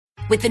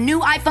With the new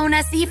iPhone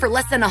SE for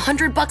less than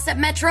 $100 at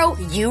Metro,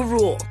 you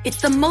rule.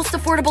 It's the most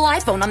affordable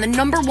iPhone on the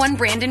 #1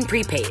 brand in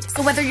prepaid.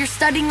 So whether you're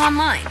studying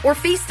online or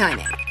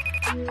FaceTiming.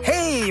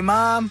 Hey,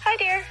 Mom. Hi,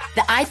 dear.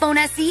 The iPhone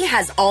SE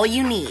has all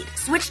you need.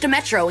 Switch to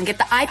Metro and get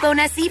the iPhone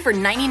SE for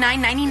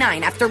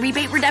 $99.99 after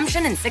rebate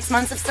redemption and 6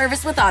 months of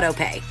service with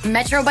AutoPay.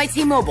 Metro by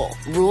T-Mobile.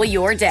 Rule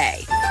your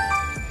day.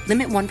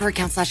 Limit 1 per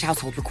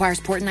account/household.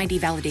 Requires port and ID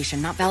validation.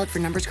 Not valid for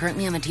numbers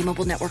currently on the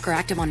T-Mobile network or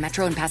active on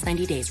Metro in past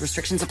 90 days.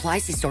 Restrictions apply.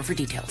 See store for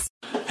details.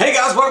 Hey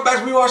guys, welcome back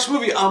to We Watch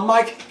Movie. I'm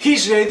Mike.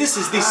 He's Jay. This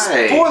is the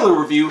spoiler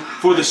review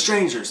for The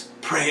Strangers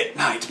Prey at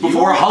Night. You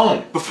were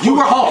home.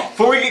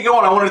 Before we get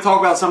going, I want to talk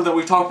about something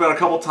we've talked about a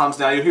couple times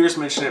now. You'll hear us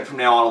mention it from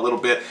now on a little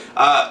bit.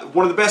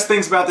 One of the best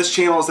things about this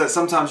channel is that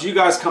sometimes you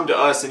guys come to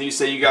us and you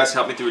say you guys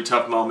helped me through a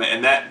tough moment,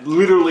 and that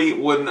literally,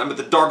 when I'm at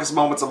the darkest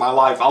moments of my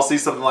life, I'll see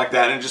something like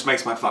that and it just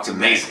makes my fucking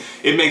day.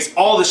 It makes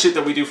all the shit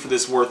that we do for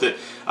this worth it.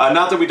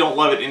 Not that we don't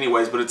love it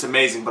anyways, but it's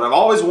amazing. But I've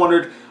always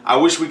wondered, I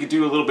wish we could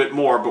do a little bit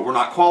more, but we're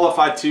not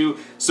qualified to.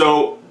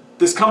 So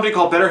this company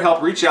called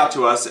BetterHelp reached out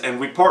to us and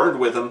we partnered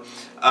with them.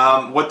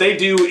 What they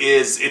do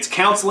is it's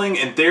counseling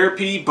and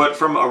therapy, but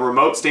from a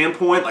remote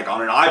standpoint, like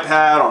on an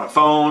iPad, on a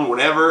phone,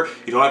 whatever.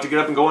 You don't have to get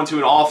up and go into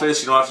an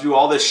office. You don't have to do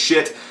all this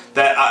shit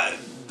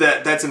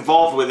that's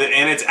involved with it,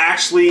 and it's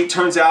actually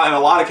turns out in a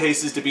lot of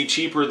cases to be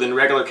cheaper than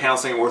regular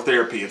counseling or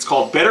therapy. It's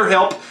called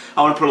BetterHelp.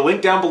 I want to put a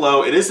link down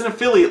below. It is an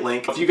affiliate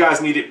link. If you guys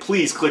need it,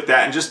 please click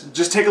that and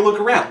just take a look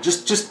around.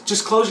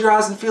 Just close your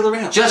eyes and feel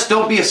around. Just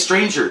don't be a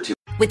stranger to.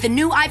 With the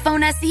new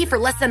iPhone SE for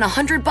less than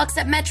 $100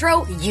 at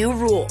Metro, you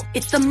rule.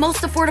 It's the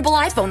most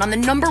affordable iPhone on the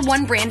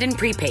 #1 brand in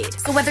prepaid.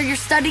 So whether you're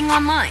studying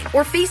online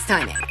or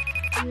FaceTiming.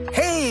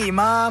 Hey,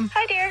 Mom.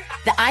 Hi, dear.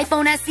 The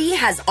iPhone SE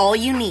has all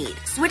you need.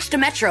 Switch to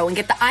Metro and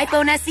get the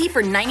iPhone SE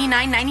for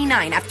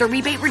 $99.99 after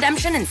rebate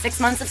redemption and 6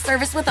 months of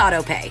service with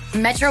AutoPay.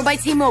 Metro by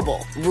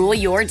T-Mobile. Rule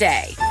your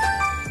day.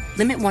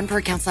 Limit 1 per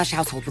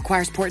account/household.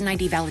 Requires port and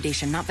ID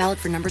validation. Not valid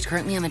for numbers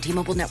currently on the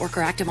T-Mobile network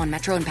or active on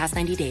Metro in past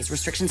 90 days.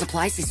 Restrictions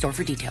apply. See store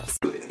for details.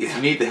 If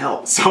you need the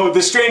help. So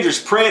The Strangers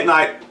Prey at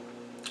Night,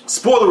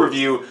 spoiler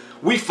review.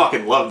 We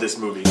fucking love this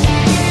movie.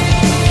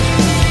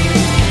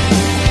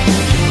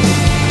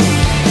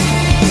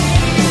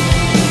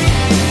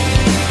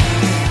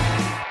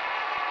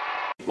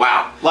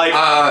 Wow. Like,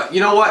 you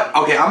know what?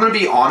 Okay, I'm gonna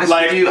be honest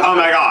with you. Oh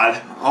my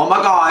god. Oh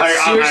my god. Like,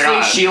 seriously, oh my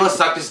god. Sheila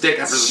sucked his dick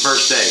after the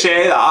first day.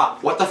 Sheila.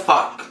 What the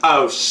fuck?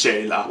 Oh,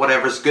 Sheila.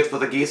 Whatever's good for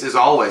the geese is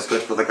always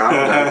good for the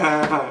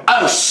gander.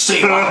 Oh,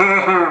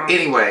 Sheila.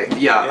 Anyway,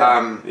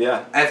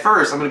 yeah. At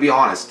first, I'm gonna be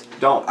honest.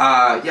 Don't.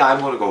 Yeah,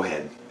 I'm gonna go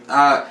ahead.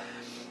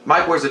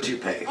 Mike wears a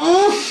toupee.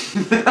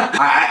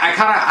 I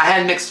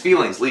had mixed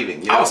feelings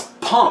leaving. You know? I was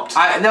pumped.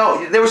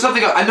 No, there was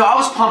something. I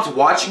was pumped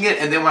watching it,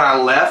 and then when I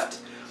left,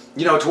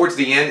 you know, towards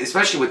the end,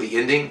 especially with the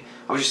ending,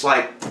 I was just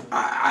like,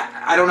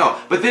 I don't know.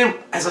 But then,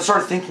 as I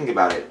started thinking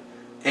about it,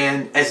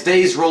 and as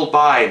days rolled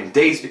by, and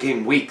days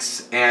became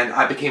weeks, and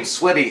I became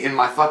sweaty in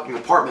my fucking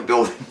apartment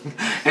building,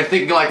 and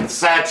thinking like, the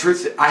sad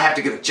truth, I have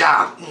to get a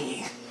job.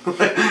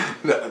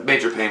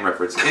 Major Pain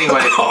reference.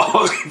 Anyway. I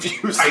was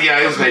confused.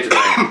 Yeah, it was Major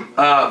Pain.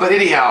 But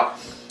anyhow,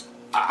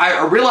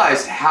 I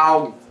realized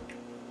how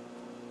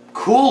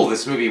cool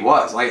this movie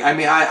was. Like, I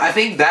mean, I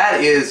think that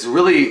is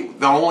really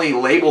the only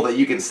label that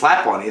you can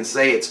slap on it and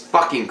say it's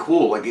fucking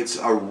cool. Like, it's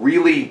a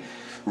really,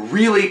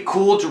 really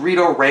cool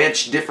Dorito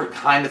Ranch, different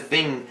kind of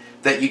thing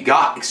that you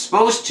got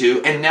exposed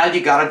to, and now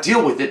you gotta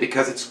deal with it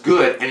because it's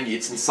good and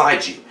it's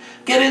inside you.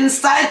 Get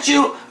inside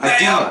you!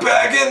 They are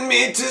begging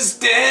me to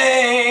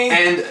stay!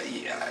 And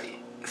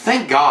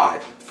thank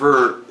God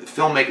for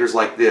filmmakers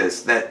like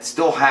this that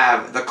still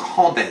have the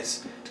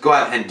calmness to go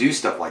out and do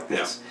stuff like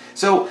this. Yeah.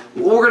 So,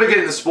 we're going to get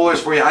into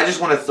spoilers for you. I just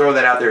want to throw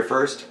that out there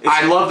first.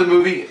 I love the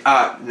movie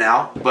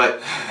now,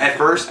 but at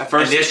first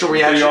initial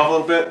reaction... Threw you off a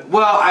little bit?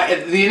 Well,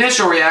 the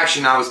initial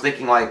reaction, I was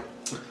thinking like...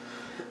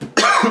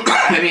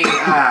 I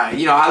mean,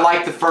 you know, I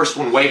like the first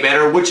one way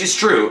better, which is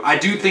true. I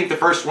do think the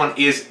first one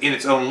is in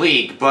its own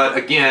league, but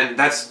again,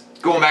 that's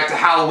going back to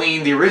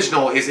Halloween. The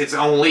original is its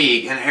own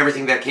league, and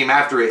everything that came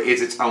after it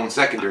is its own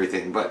secondary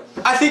thing. But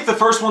I think the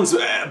first one's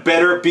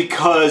better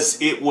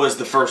because it was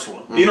the first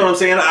one. You know what I'm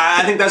saying?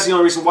 I think that's the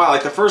only reason why.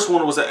 Like, the first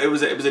one was it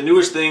was a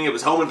newish thing. It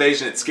was home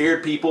invasion. It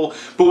scared people.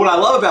 But what I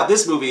love about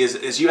this movie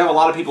is you have a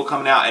lot of people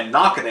coming out and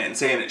knocking it and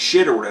saying it's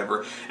shit or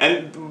whatever.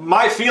 And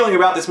my feeling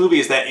about this movie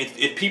is that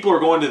if people are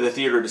going to the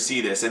theater to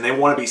see this and they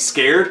want to be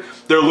scared,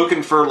 they're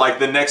looking for like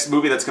the next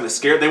movie that's going to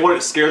scare. They want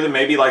it to scare them,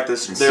 maybe like the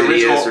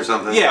original or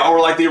something. Yeah,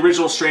 or like the original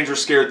Stranger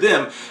scared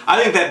them.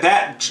 I think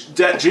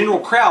that general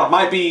crowd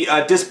might be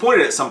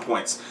disappointed at some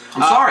points.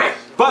 I'm sorry.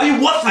 But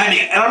and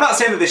I'm not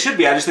saying that they should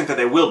be, I just think that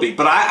they will be.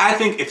 But I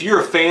think if you're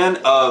a fan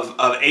of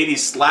 80s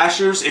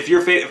slashers, if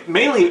you're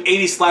mainly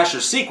 80s slasher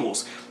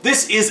sequels,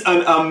 this is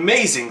an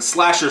amazing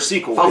slasher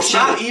sequel. It's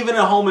not even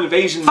a home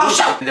invasion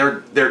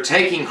movie. They're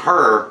taking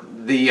her,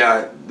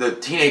 the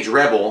teenage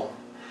rebel.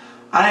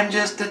 I'm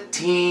just a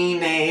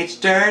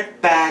teenage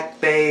dirtbag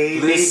baby.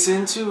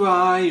 Listen to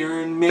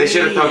Iron Maiden. They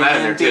should have thrown that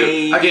in there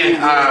too.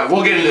 Again,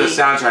 we'll get into the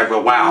soundtrack,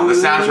 but wow, the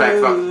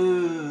soundtrack.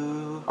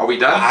 Are we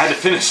done? I had to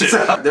finish it.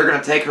 They're going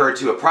to take her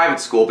to a private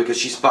school because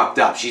she's fucked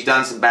up. She's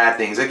done some bad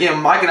things. Again,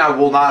 Mike and I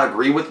will not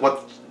agree with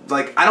what...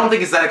 Like, I don't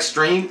think it's that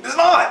extreme. It's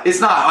not. It's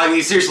not. I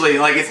mean, seriously,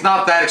 like, it's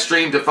not that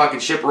extreme to fucking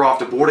ship her off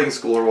to boarding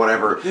school or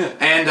whatever. Yeah.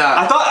 And,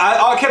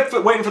 I kept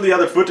waiting for the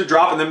other foot to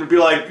drop and then to be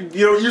like,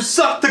 you know, you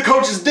sucked the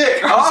coach's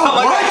dick. Or something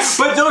like that.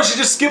 But no, she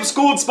just skipped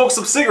school and smoked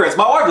some cigarettes.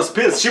 My wife was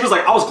pissed. She was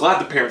like, I was glad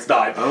the parents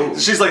died. Oh.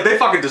 She's like, they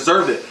fucking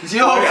deserved it.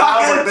 Yo, Like,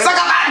 fucking suck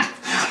a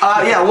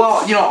man! Yeah,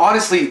 well, you know,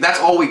 honestly, that's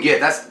all we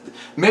get.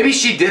 Maybe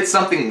she did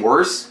something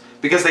worse.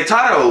 Because they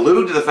try to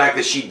allude to the fact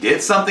that she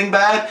did something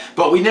bad,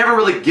 but we never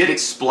really get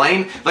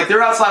explained. Like,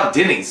 they're outside of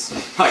Denny's.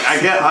 Like, I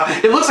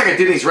get, it looks like a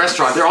Denny's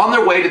restaurant. They're on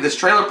their way to this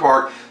trailer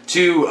park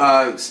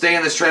to stay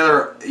in this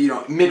trailer, you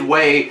know,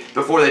 midway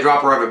before they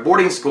drop her off at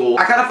boarding school.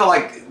 I kind of felt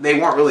like they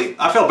weren't really...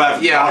 I felt bad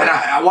for the daughter. And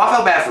I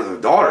felt bad for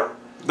the daughter.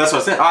 That's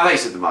what I said. Oh, I thought you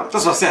said the mother.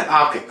 That's what I said.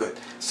 Okay, good.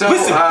 So,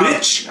 listen,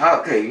 bitch.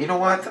 Okay, you know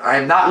what?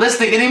 I'm not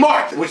listening anymore.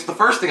 Which the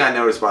first thing I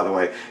noticed, by the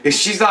way, is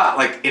she's not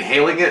like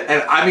inhaling it,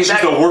 and I mean she's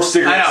the worst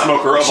cigarette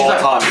smoker of all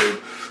time,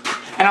 dude.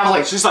 And I was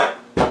like, she's like,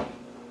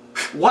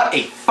 what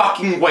a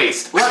fucking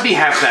waste. Let me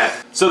have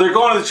that. So they're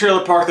going to the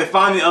trailer park, they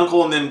find the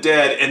uncle and them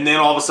dead, and then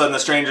all of a sudden the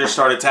strangers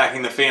start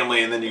attacking the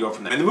family, and then you go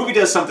from there. And the movie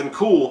does something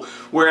cool,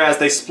 whereas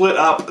they split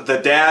up the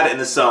dad and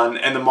the son,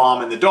 and the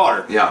mom and the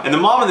daughter. Yeah. And the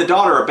mom and the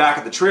daughter are back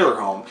at the trailer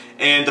home,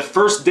 and the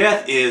first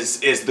death is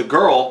the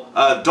girl,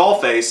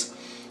 Dollface.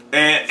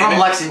 From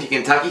Lexington,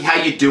 Kentucky.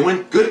 How you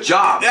doing? Good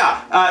job.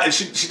 Yeah, and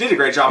she did a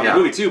great job in the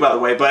movie too, by the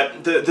way.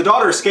 But the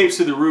daughter escapes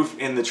through the roof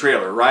in the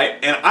trailer, right?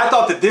 And I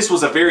thought that this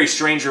was a very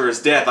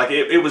strangerous death. Like,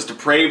 it was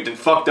depraved and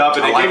fucked up,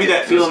 and it gave you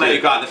that feeling that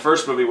you got in the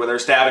first movie where they're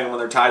stabbing them when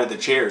they're tied to the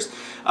chairs.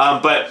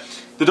 But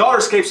the daughter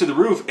escapes through the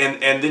roof,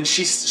 and then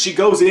she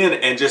goes in,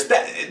 and just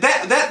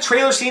that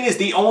trailer scene is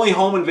the only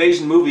home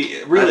invasion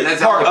movie really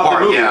that's part of the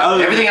movie. Yeah.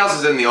 Everything else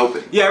is in the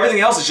open. Yeah, everything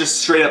else is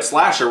just straight up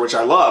slasher, which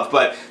I love.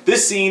 But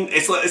this scene,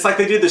 it's like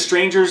they did The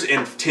Strangers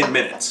in 10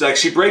 minutes. Like,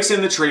 she breaks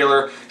in the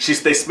trailer,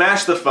 they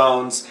smash the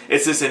phones.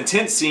 It's this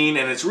intense scene,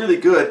 and it's really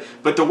good.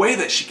 But the way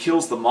that she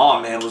kills the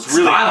mom, man, was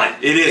really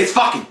violent. It is. It's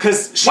fucking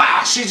because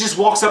she just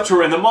walks up to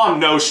her, and the mom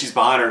knows she's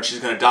behind her and she's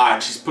gonna die,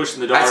 and she's pushing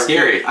the daughter. That's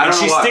scary. And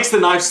she sticks the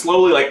knife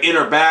slowly, like, in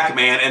her back,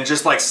 man, and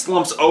just like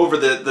slumps over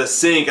the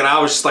sink. And I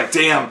was just like,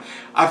 damn.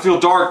 I feel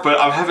dark, but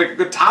I'm having a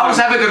good time. I was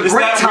having a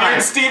great time,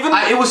 weird, Steven?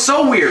 It was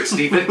so weird,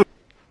 Steven.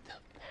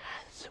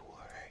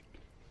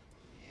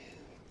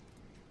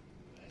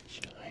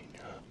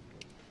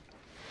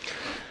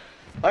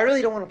 I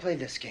really don't want to play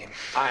this game.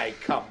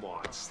 Come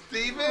on,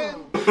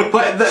 Steven.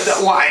 But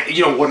why?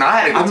 You know, when I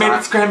had a good time, I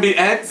made scrambled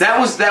eggs. That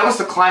was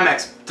the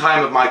climax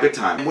time of my good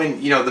time.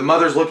 When, you know, the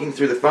mother's looking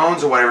through the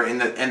phones or whatever,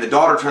 and the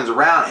daughter turns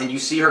around and you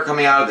see her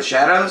coming out of the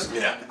shadows.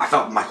 Yeah. I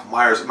felt Michael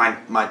Myers, my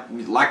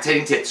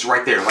lactating tits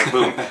right there, like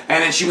boom.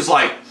 And then she was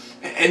like,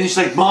 she's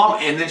like, Mom,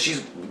 and then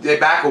they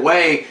back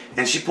away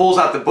and she pulls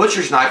out the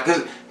butcher's knife,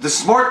 because the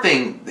smart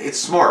thing, it's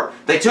smart.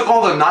 They took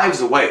all the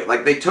knives away.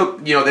 Like, they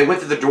took, you know, they went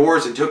to the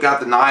doors and took out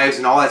the knives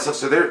and all that stuff,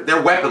 so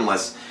they're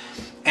weaponless.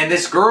 And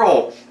this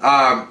girl,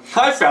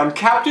 I found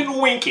Captain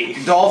Winky.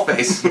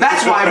 Dollface.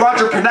 That's why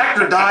Roger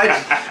Penector died.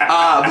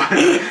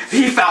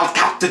 He found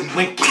Captain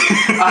Winky.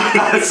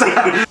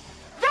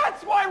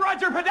 That's why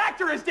Roger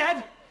Penector is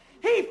dead.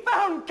 He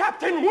found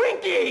Captain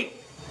Winky.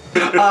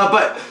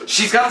 But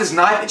she's got this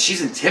knife and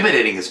she's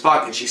intimidating as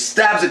fuck, and she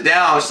stabs it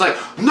down. She's like,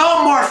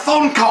 no more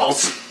phone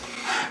calls.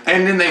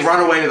 And then they run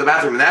away to the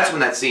bathroom, and that's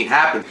when that scene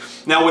happened.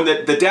 Now, when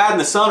the dad and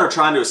the son are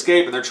trying to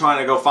escape, and they're trying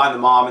to go find the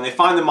mom, and they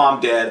find the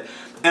mom dead.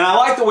 And I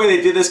like the way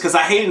they did this, because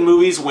I hate in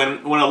movies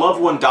when a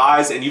loved one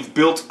dies and you've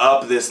built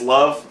up this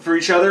love for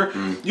each other,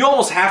 you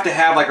almost have to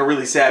have like a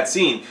really sad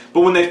scene.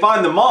 But when they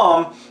find the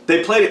mom,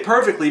 they played it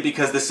perfectly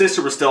because the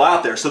sister was still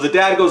out there. So the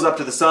dad goes up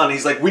to the son, and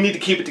he's like, we need to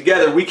keep it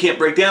together, we can't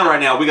break down right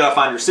now, we gotta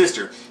find your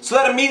sister. So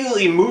that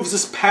immediately moves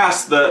us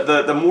past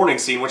the mourning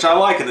scene, which I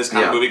like in this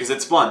kind of movie because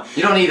it's fun.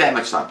 You don't need that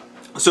much time.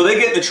 So they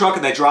get in the truck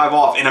and they drive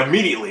off, and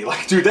immediately,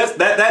 like, dude,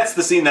 that's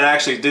the scene that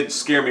actually did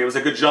scare me. It was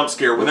a good jump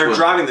scare when they're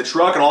driving the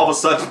truck, and all of a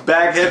sudden,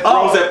 Baghead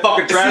throws that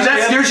fucking trash can.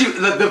 That scares you.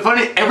 The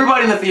funny,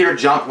 everybody in the theater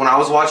jumped when I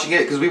was watching it,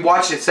 because we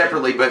watched it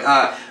separately. But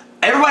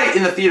everybody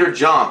in the theater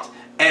jumped,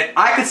 and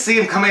I could see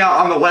him coming out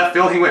on the left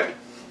field. He went.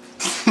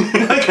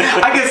 Like,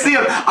 I could see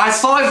him. I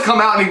saw him come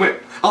out, and he went.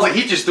 I was like,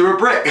 he just threw a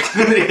brick,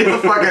 and then he hit the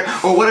fucking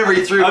or whatever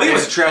he threw. I think it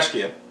was a trash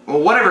can.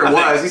 Well, whatever it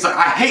was, he's like,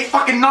 I hate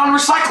fucking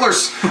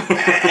non-recyclers.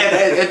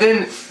 and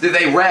then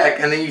they wreck,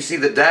 and then you see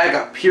the dad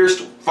got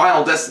pierced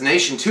Final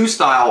Destination 2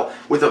 style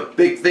with a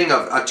big thing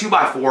of a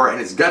 2x4, and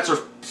his guts are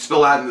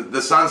spilled out, and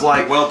the son's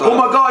like, well done. Oh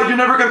my God, you're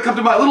never gonna come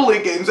to my Little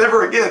League games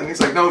ever again. And he's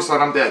like, no, son,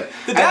 I'm dead.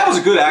 The dad was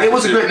a good actor. It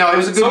was a good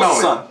moment. So was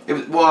the son. It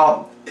was,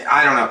 well,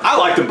 I don't know. I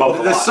liked them both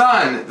a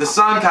lot. The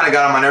son kind of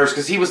got on my nerves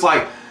because he was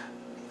like,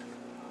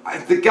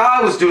 the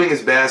guy was doing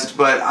his best,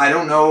 but I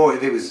don't know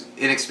if it was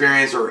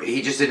inexperience or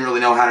he just didn't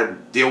really know how to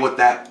deal with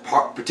that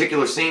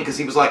particular scene, because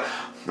he was like,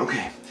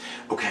 okay,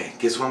 okay,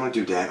 guess what I'm gonna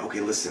do, Dad? Okay,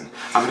 listen,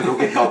 I'm gonna go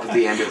get help at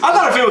the ambulance. I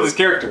thought I feel with his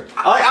character.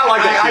 I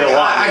like that kid a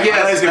lot. I guess.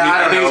 I think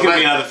he's gonna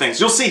be in but- other things.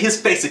 You'll see his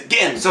face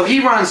again. So he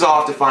runs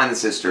off to find the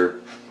sister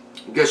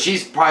because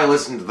she's probably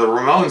listening to the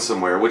Ramones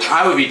somewhere, which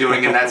I would be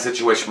doing in that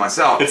situation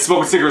myself. It's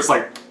smoking cigarettes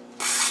like.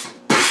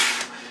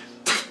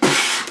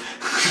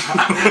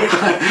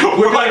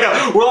 we're like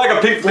a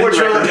Pink Floyd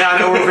record. Yeah, I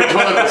know we're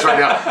doing this right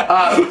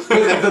now.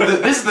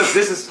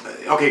 This is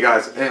okay,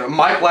 guys.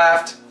 Mike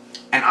laughed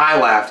and I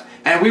laughed.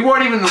 And we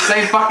weren't even in the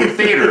same fucking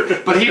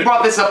theater, but he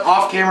brought this up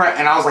off camera,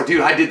 and I was like,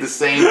 dude, I did the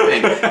same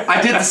thing.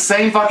 I did the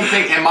same fucking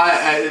thing, and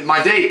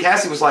my date,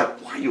 Cassie, was like,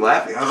 why are you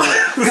laughing? I was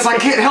like, because I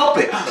can't help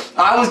it.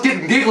 I was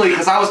getting giggly,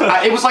 because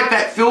it was like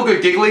that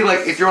feel-good giggly,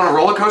 like if you're on a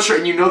roller coaster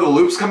and you know the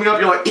loop's coming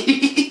up, you're like,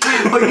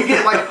 but you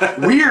get like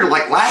weird,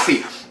 like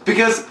laughy,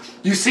 because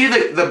you see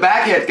the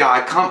backhead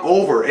guy come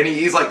over, and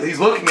he's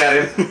looking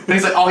at him, and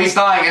he's like, oh, he's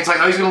dying. And it's like,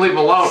 oh, he's gonna leave him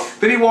alone.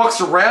 Then he walks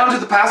around to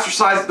the passenger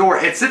side door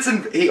and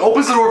he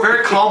opens the door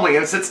very calmly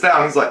and sits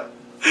down. He's like,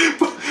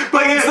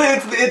 Like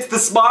it's the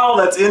smile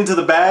that's into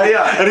the bag,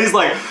 Yeah. and he's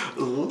like,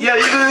 yeah,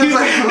 he's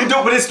like,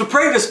 but it's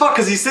depraved as fuck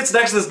because he sits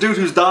next to this dude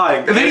who's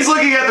dying, and then he's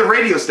looking at the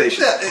radio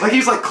station, like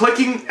he's like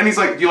clicking, and he's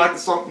like, do you like the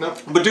song? No.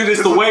 But dude,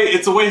 it's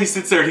the way he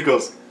sits there. And he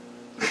goes,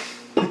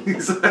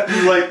 He's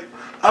like,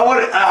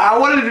 I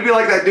wanted it to be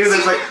like that dude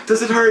that's like,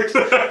 does it hurt?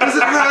 Does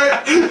it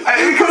hurt?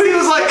 Because he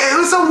was like, it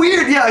was so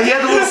weird. Yeah, he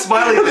had the little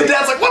smiley and the face.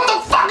 dad's like, what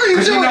the fuck are you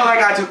Because doing? you know that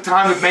guy took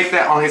time to make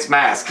that on his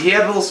mask. He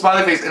had the little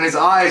smiley face and his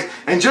eyes,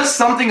 and just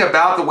something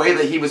about the way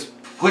that he was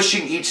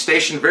pushing each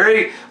station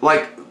very,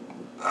 like,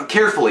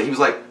 carefully. He was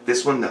like,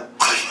 this one, no.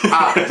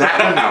 That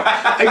one, no.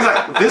 And he's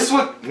like, this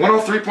one,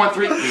 103.3,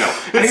 no. And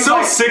he It's was so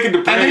like, sick and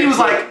depraved. And then he was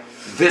like,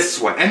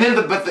 this one. And then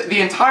the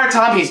entire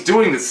time he's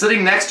doing this,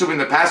 sitting next to him in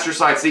the passenger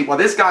side seat while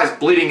this guy's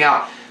bleeding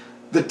out,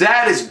 the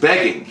dad is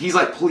begging. He's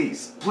like,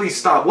 please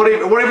stop.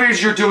 Whatever it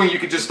is you're doing, you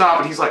could just stop.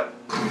 And he's like,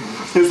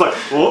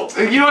 whoop.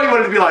 you know, he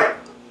wanted to be like,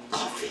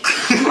 coffee.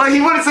 Like,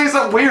 he wanted to say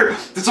something weird.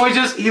 So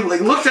he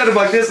like looked at him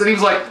like this, and he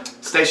was like,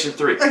 station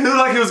 3. It looked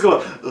like he was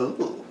going,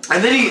 oh.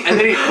 And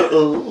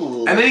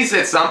then he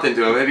said something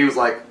to him, and he was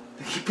like,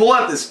 he pulled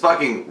out this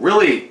fucking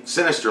really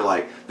sinister,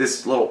 like,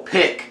 this little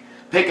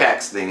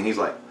pickaxe thing, and he's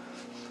like,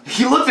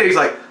 he looked at it, he's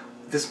like,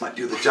 this might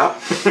do the job.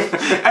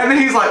 And then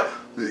he's like,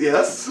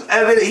 yes.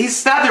 And then he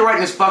stabbed it right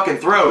in his fucking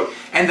throat.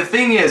 And the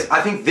thing is,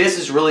 I think this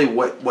is really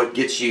what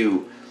gets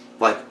you,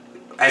 like,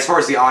 as far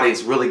as the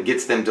audience, really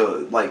gets them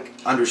to, like,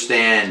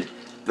 understand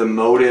the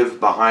motive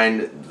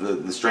behind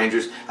the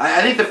strangers.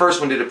 I think the first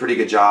one did a pretty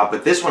good job,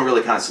 but this one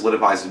really kind of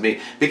solidifies to me,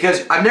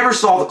 because I never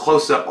saw the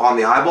close-up on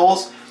the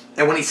eyeballs.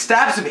 And when he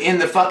stabs him in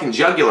the fucking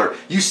jugular,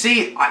 you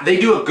see they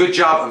do a good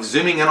job of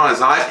zooming in on his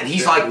eyes, and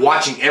he's like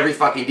watching every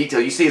fucking detail.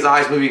 You see his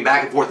eyes moving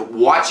back and forth,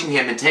 watching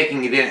him and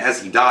taking it in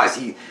as he dies.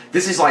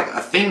 This is like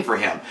a thing for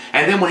him.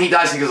 And then when he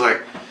dies, he goes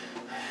like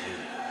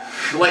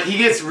he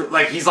gets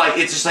like, he's like,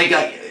 it's just like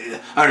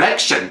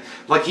erection.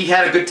 Like he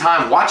had a good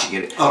time watching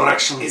it.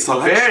 Erection. It's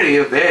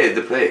very, very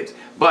depraved,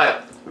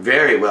 but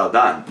very well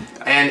done.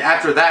 And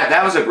after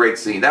that was a great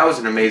scene. That was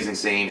an amazing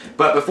scene.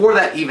 But before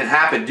that even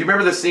happened, do you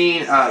remember the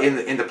scene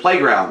in the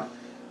playground?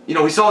 You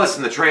know, we saw this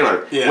in the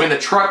trailer. Yeah. When the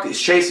truck is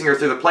chasing her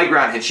through the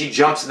playground and she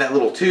jumps in that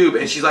little tube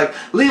and she's like,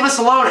 leave us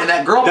alone. And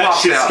that girl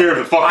pops shit out. scared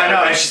the fuck out of I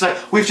know. me. And she's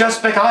like, we've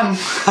just begun.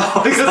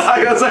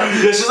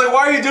 Yeah, she's like,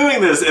 why are you doing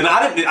this? And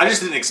I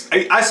just didn't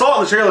expect, I saw it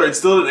in the trailer and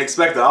still didn't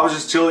expect it. I was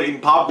just chilling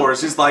eating popcorn.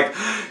 She's like,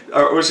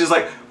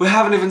 we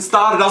haven't even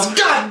started. I was like,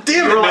 God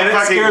damn it, man.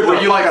 It scared Were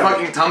the you like fuck out of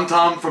me. fucking Tum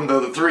Tum from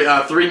the three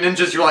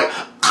ninjas? You're like,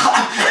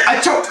 I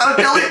choked on a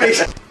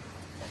jellyfish.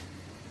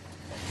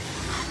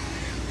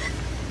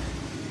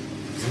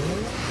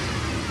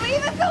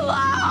 Leave us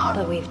alone!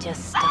 But we've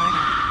just started.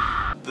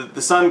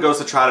 The son goes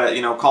to try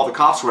to, call the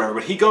cops or whatever,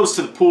 but he goes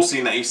to the pool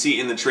scene that you see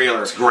in the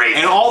trailer. It's great.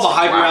 And all the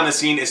hype Wow. around the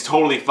scene is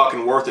totally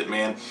fucking worth it,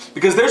 man.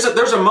 Because there's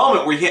a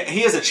moment where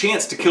he has a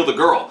chance to kill the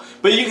girl,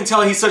 but you can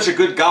tell he's such a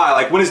good guy.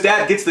 Like when his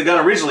dad gets the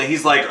gun originally,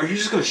 he's like, are you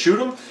just gonna shoot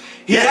him?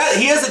 He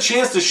has a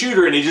chance to shoot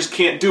her and he just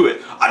can't do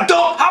it. I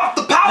don't have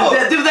the power!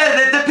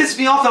 That pissed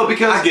me off though,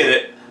 because I get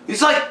it.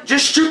 He's like,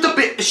 just shoot the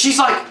bitch. She's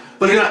like,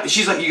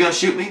 she's like, you gonna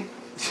shoot me?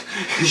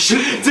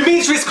 Shoot.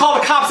 Demetrius, call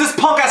the cops. This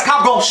punk ass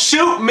cop gonna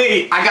shoot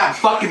me. I got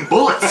fucking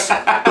bullets.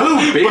 Boom,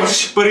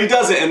 bitch. But he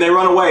doesn't, and they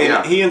run away.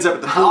 Yeah. And he ends up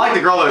at the I pool. like the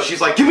girl though. She's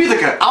like, give me the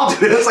gun. I'll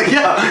do it. It's like,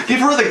 yeah, give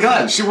her the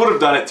gun. She would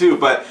have done it too,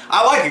 but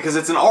I like it because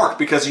it's an arc.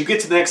 Because you get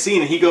to the next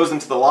scene and he goes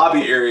into the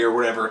lobby area or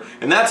whatever,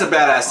 and that's a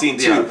badass scene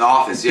too. Yeah, the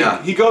office.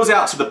 Yeah. He goes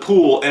out to the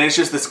pool and it's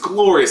just this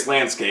glorious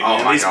landscape. Oh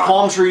man. my These God.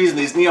 palm trees and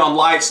these neon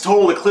lights,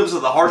 total eclipse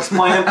of the heart's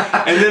plan.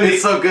 And then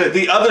It's so good.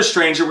 The other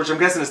stranger, which I'm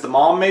guessing is the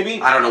mom,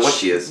 maybe. I don't know what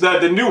she is.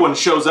 The new one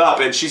shows up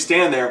and she's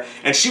standing there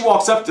and she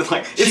walks up to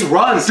like She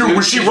runs, dude. dude.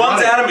 When she She's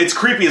runs running. at him, it's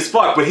creepy as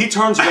fuck. But he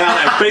turns around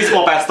and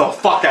baseball bats the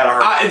fuck out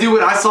of her. Dude,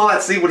 when I saw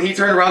that scene when he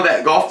turned around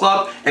that golf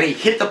club and he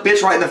hit the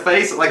bitch right in the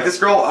face, like this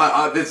girl,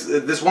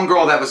 this one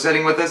girl that was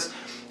sitting with us,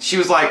 she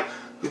was like,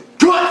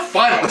 Good,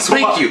 finally,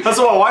 thank you. That's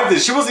what my wife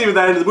did. She wasn't even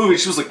that into the movie.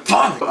 She was like,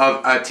 fun.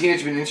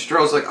 Teenage Mutant Ninja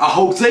Turtles like,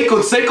 oh,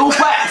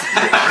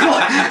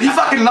 psychopath. He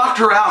fucking knocked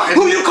her out. And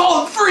Who you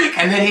calling freak?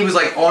 And then he was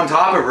like on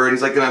top of her and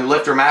he's like gonna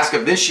lift her mask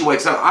up. Then she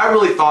wakes up. I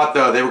really thought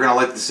though they were gonna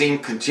let the scene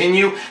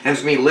continue and it was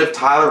gonna be Liv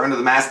Tyler under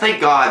the mask.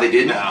 Thank God they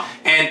didn't. No.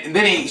 And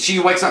then she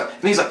wakes up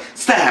and he's like,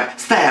 stab,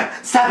 stab,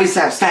 stabby,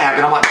 stab, stab.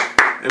 And I'm like,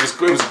 it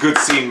was a good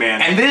scene,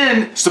 man. and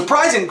then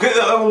surprising.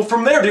 Well,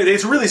 from there, dude,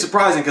 it's really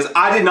surprising because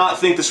I did not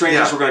think the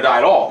strangers were going to die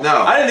at all.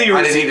 No, I didn't think you were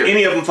going to see either.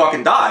 any of them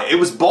fucking die. It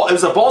was a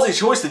ballsy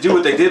choice to do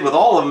what they did with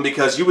all of them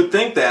because you would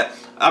think that.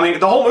 I mean,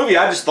 the whole movie,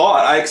 I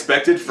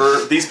expected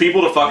for these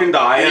people to fucking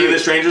die and the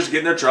strangers to get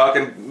in their truck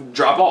and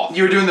drop off.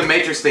 you were doing the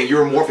Matrix thing. You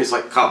were Morpheus,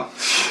 like, come,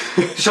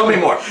 show me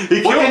more. What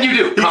can you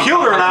do? He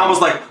killed her, and I was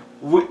like,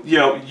 you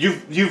know,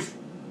 you've.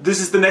 This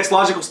is the next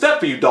logical step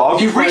for you, dog.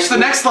 You've reached the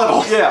next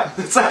level. Yeah.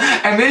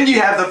 And then you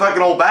have the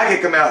fucking old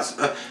Baghead come out.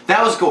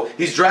 That was cool.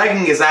 He's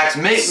dragging his axe,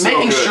 making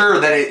good.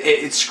 sure that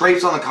it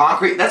scrapes on the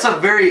concrete. That's a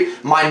very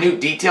minute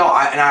detail,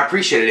 and I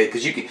appreciated it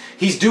because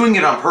he's doing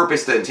it on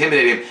purpose to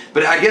intimidate him.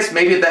 But I guess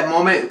maybe at that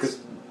moment, because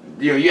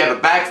you have a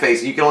back face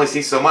and you can only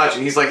see so much,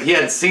 and he's like, he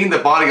hadn't seen the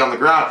body on the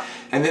ground,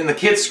 and then the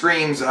kid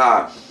screams.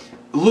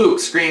 Luke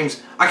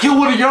screams, I killed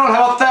one of your own,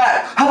 how about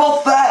that? How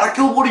about that? I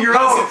killed one of your own.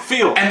 How does it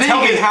feel? And then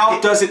Tell me how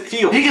does it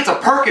feel? He gets a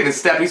perk in his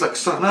step, and he's like,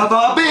 son of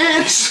a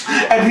bitch!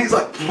 And he's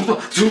like,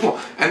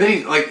 and then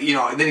he's like, you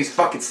know, and then he's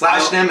fucking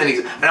slashing him,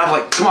 and I'm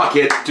like, come on,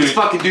 kid, just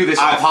fucking do this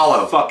on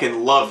Apollo. I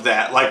fucking love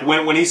that. Like,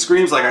 when he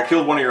screams, like, I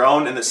killed one of your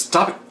own, and then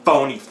stop it,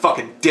 phone, you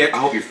fucking dick. I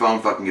hope your phone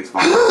fucking gets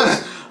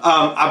fired.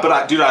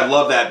 Dude, I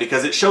love that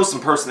because it shows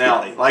some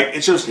personality. Like,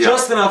 it shows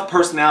just enough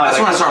personality. That's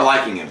when I start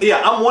liking him.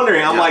 Yeah, I'm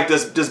wondering, I'm like,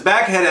 does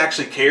Baghead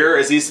actually care?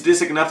 Is he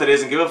sadistic enough that he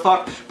doesn't give a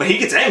fuck? But he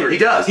gets angry. He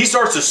does. He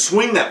starts to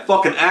swing that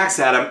fucking axe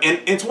at him,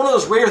 and it's one of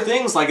those rare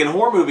things, like in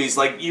horror movies,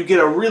 like you get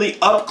a really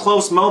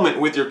up-close moment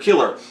with your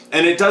killer,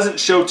 and it doesn't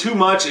show too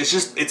much,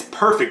 it's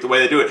perfect the way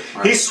they do it.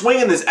 Right. He's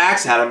swinging this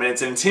axe at him, and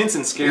it's intense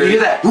and scary. You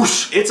hear that?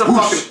 Whoosh, it's a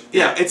whoosh. fucking,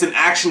 it's an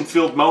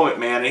action-filled moment,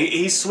 man.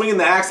 He's swinging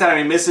the axe at him,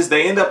 he misses,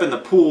 they end up in the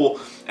pool,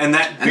 and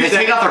they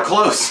take out their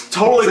clothes.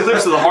 Totally clear,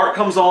 so the heart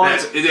comes on,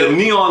 the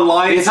neon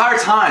lights. The entire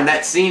time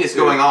that scene is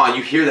going on,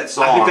 you hear that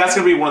song. I think that's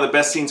going to be one of the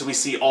best scenes we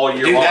see all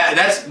year long.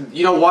 That's,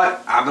 you know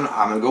what? I'm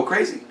gonna go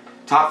crazy.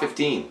 Top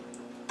 15.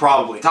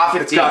 Probably. Top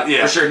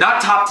 15, for sure.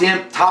 Not top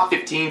 10, top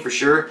 15 for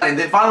sure. And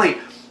then finally,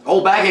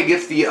 old Baghead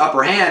gets the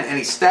upper hand, and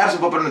he stabs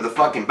him up under the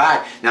fucking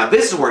back. Now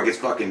this is where it gets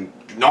fucking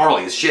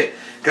gnarly as shit.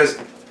 Because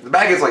the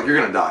Baghead's like, you're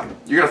gonna die.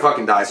 You're gonna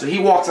fucking die. So he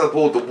walks out of the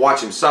pool to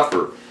watch him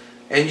suffer.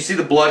 And you see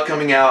the blood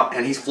coming out,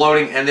 and he's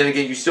floating, and then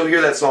again, you still hear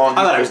that song.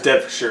 I thought he was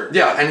dead for sure.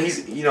 Yeah, and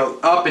he's, you know,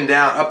 up and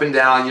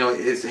down, you know,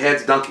 his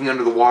head's dunking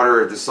under the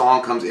water, the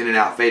song comes in and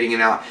out, fading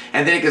in and out,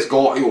 and then it gets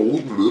going,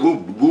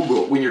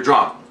 when you're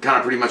drunk, kind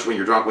of pretty much when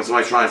you're drunk, when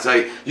somebody's trying to tell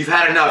you, you've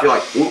had enough, you're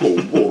like,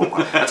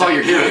 that's all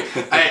you're hearing.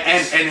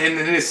 And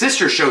then his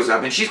sister shows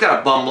up, and she's got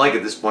a bum leg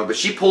at this point, but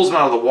she pulls him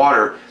out of the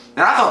water,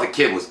 and I thought the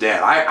kid was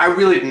dead. I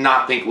really did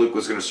not think Luke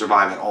was going to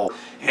survive at all.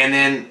 And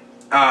then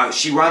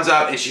she runs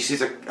up and she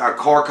sees a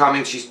car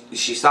coming.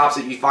 She stops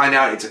it. You find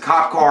out it's a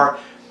cop car,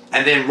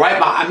 and then right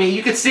behind. I mean,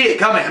 you could see it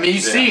coming. I mean, you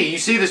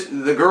see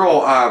the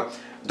girl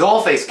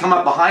Dollface come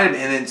up behind him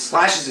and then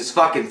slashes his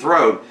fucking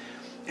throat,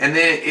 and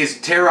then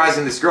is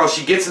terrorizing this girl.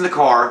 She gets in the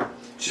car.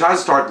 She tries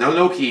to start.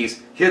 No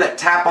keys. Hear that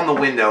tap on the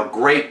window.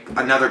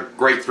 Another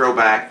great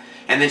throwback.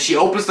 And then she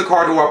opens the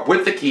car door up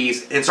with the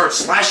keys and starts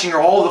slashing her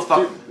all the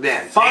fuck.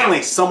 Then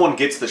finally, someone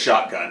gets the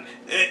shotgun.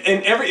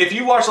 And if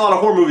you watch a lot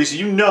of horror movies,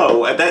 you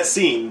know at that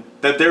scene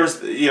that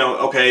there's, you know,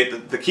 okay,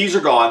 the keys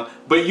are gone,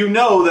 but you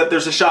know that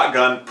there's a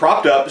shotgun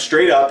propped up,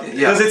 straight up,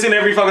 because it's in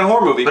every fucking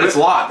horror movie. But it's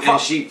locked.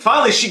 And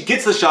finally she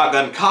gets the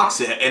shotgun, cocks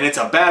it, and it's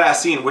a badass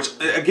scene. Which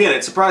again,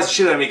 it surprised the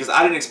shit out of me because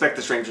I didn't expect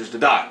the strangers to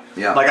die.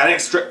 Yeah. Like I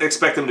didn't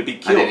expect them to be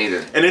killed. I didn't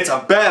either. And it's a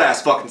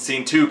badass fucking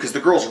scene too because the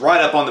girl's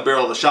right up on the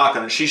barrel of the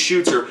shotgun and she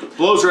shoots her,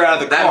 blows her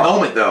out of the car.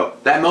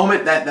 That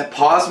moment, that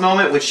pause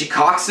moment when she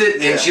cocks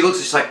it and she looks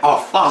just like, oh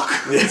fuck.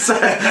 It's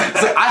like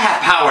I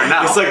have power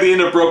now. It's like the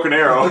end of Broken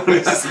Arrow.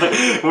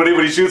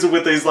 when he shoots it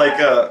with these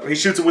he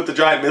shoots it with the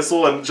giant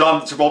missile, and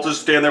John Travolta's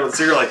standing there with the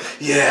cigarette, like,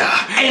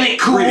 yeah, ain't it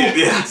cool?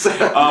 Yeah.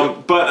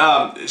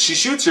 She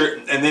shoots her,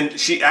 and then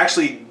she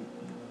actually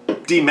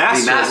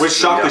demasks her, which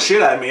shocked the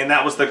shit out of me. And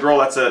that was the girl.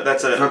 That's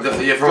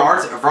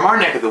from our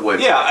neck of the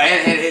woods. Yeah,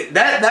 and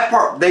that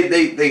part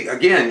they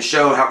again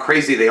show how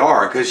crazy they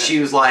are because she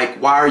was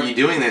like, why are you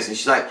doing this? And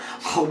she's like,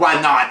 oh,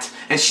 why not?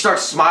 And she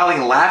starts smiling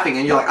and laughing,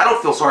 and you're like, I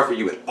don't feel sorry for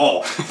you at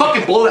all.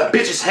 Fucking blow that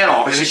bitch's head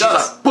off. And then she's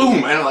like,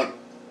 boom, and I'm like,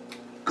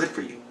 good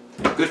for you,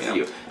 good for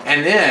you.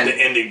 And then the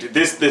ending,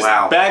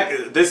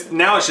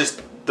 now it's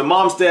just the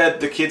mom's dead,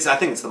 the kids, I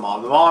think it's the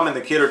mom and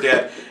the kid are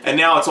dead, and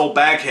now it's old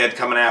Baghead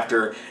coming after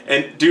her.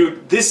 And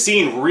dude, this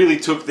scene really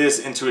took this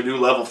into a new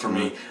level for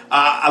me.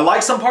 I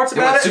like some parts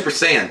about it. Super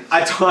Saiyan.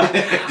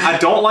 I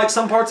don't like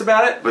some parts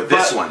about it. But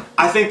this one,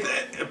 I think.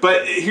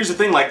 But here's the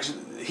thing, like,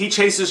 he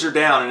chases her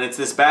down, and it's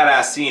this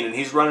badass scene, and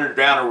he's running her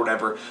down or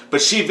whatever.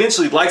 But she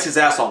eventually lights his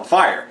ass on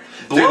fire.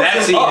 Dude,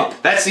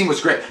 that scene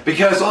was great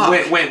because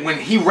when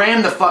he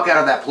ran the fuck out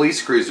of that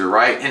police cruiser,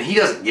 right, and he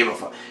doesn't give a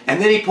fuck,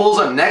 and then he pulls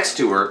up next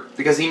to her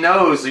because he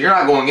knows you're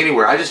not going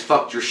anywhere. I just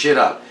fucked your shit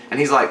up, and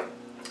he's like,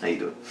 "How you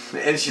doing?"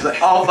 And she's like,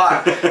 "Oh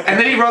fuck," and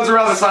then he runs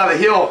around the side of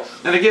the hill.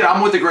 And again,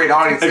 I'm with the great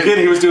audience. Again,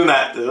 he was doing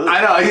that.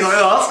 I know. He's like,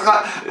 "Oh,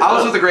 I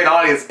was with the great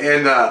audience,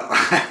 and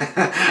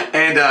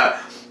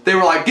they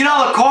were like, "Get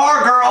out of the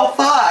car, girl!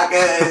 Fuck!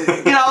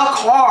 Get out of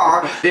the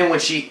car!" Then when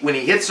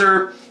he hits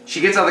her. She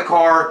gets out of the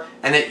car,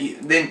 and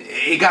then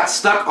it got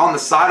stuck on the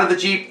side of the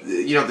Jeep,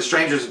 you know, the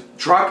stranger's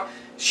truck.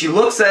 She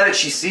looks at it,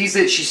 she sees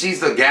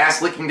the gas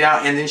leaking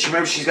down, and then she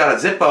remembers she's got a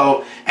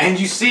Zippo, and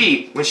you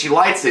see, when she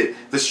lights it,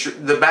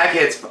 the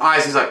backhead's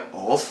eyes, he's like,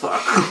 "Oh, fuck."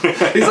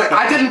 He's like,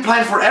 "I didn't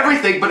plan for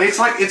everything, but it's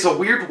like, it's a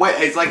weird way,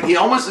 it's like, he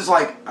almost is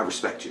like, I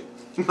respect you."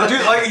 Dude,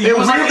 like, you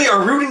really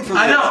are rooting for them.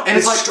 I know, and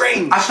it's like,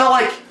 strange. I felt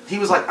like, he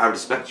was like, "I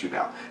respect you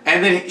now."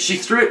 And then she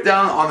threw it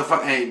down on the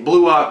fuck, and it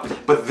blew up,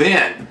 but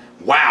then,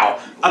 wow.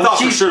 I thought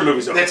for sure the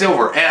movie's over. That's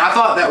over. And I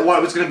thought that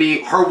what was going to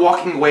be her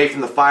walking away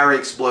from the fiery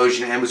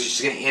explosion and was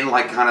just going to end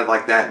like kind of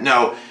like that.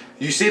 No.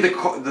 You see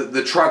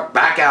the truck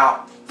back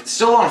out,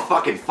 still on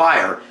fucking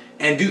fire,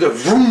 and do the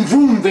vroom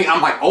vroom thing.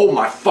 I'm like, oh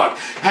my fuck.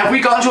 Have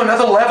we gone to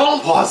another level?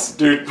 Pause,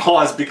 dude,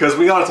 pause, because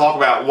we gotta talk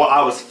about what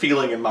I was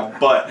feeling in my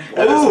butt.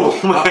 Ooh,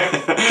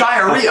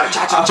 diarrhea.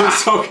 Cha-cha-cha. I was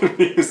so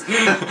confused.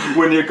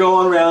 When you're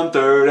going around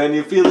third and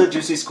you feel a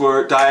juicy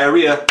squirt,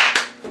 diarrhea.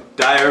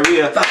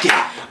 Diarrhea. Fuck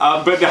yeah.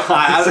 But no,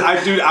 I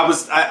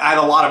had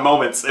a lot of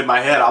moments in my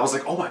head. I was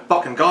like, oh my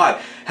fucking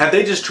god, have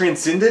they just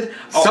transcended?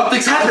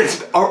 Something's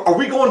happened. Are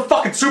we going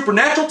fucking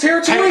supernatural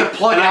territory? Take the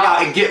plug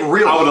out and get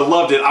real. I would have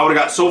loved it. I would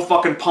have got so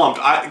fucking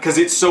pumped because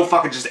it's so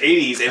fucking just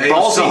 80s and it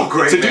was ballsy. so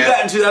great, to do man.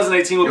 that in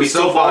 2018 would be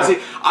so ballsy.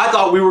 I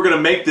thought we were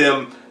gonna make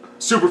them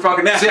super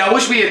fucking nasty. See, I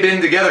wish we had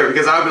been together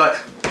because I would be like,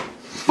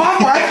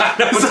 fuck, right?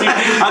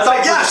 I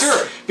thought, yeah,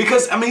 sure.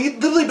 Because, I mean, he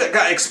literally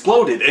got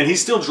exploded, and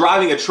he's still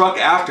driving a truck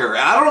after.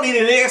 And I don't need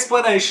any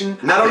explanation.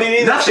 I don't need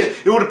any of that shit.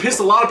 It would have pissed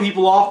a lot of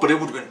people off, but it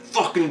would have been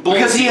fucking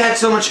bullshit. Because he had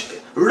so much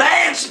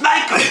rage,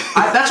 Michael.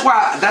 That's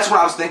what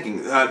I was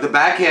thinking. The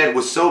backhead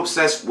was so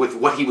obsessed with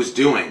what he was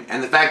doing,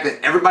 and the fact that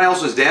everybody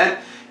else was dead.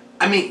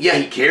 I mean, yeah,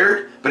 he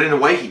cared, but in a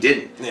way, he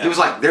didn't. Yeah. He was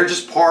like, they're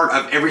just part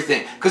of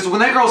everything. Because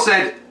when that girl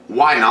said,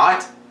 "Why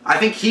not?" I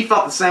think he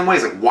felt the same way.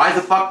 He's like, why the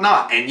fuck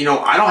not? And, you know,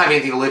 I don't have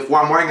anything to live for.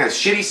 I'm wearing a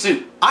shitty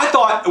suit. I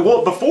thought,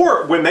 well,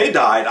 before, when they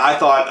died, I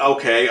thought,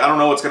 okay, I don't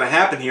know what's going to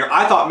happen here.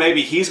 I thought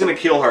maybe he's going to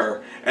kill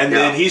her, and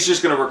then he's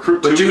just going to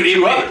recruit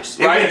two others,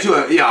 right? It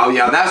went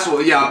to that's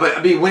what, but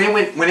I mean, when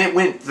it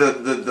went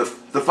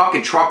the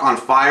fucking truck on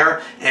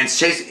fire, and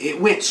Chase, it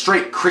went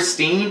straight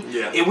Christine.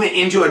 Yeah. It went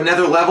into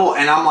another level,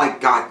 and I'm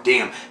like, god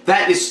damn.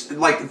 That is,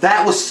 like,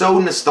 that was so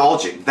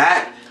nostalgic.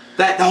 That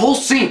the whole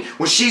scene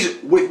when she's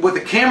with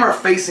the camera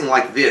facing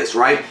like this,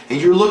 right,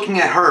 and you're looking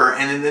at her,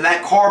 and then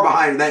that car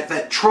behind her,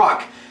 that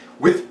truck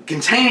with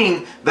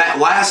containing that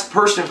last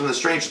person from the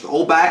Stranger, the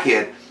old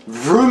backhead,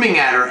 vrooming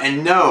at her,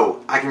 and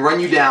no, I can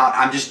run you down.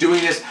 I'm just doing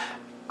this.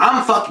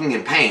 I'm fucking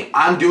in pain.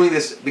 I'm doing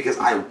this because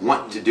I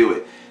want to do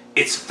it.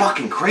 It's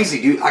fucking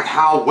crazy, dude. Like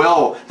how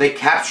well they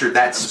captured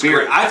that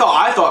spirit. I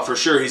thought for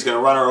sure he's gonna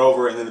run her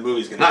over, and then the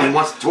movie's gonna. No, he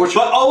wants to torture.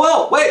 But oh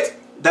well, wait.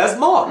 There's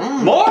more.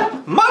 More?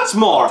 Much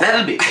more.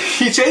 That'll be.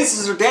 He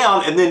chases her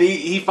down, and then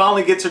he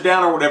finally gets her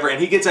down or whatever, and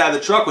he gets out of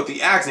the truck with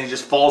the axe, and he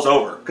just falls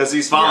over. Because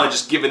he's finally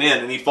just given in,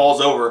 and he falls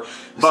over.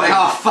 But like,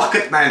 oh, fuck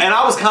it, man. And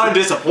I was kind of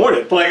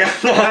disappointed. Like,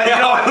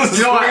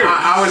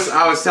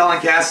 I was telling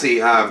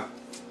Cassie, I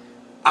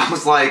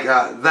was like,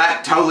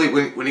 that totally,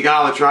 when he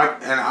got out of the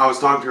truck, and I was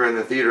talking to her in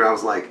the theater, I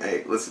was like,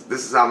 hey, listen,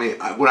 this is how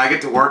when I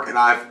get to work, and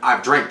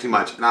I've drank too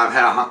much, and I'm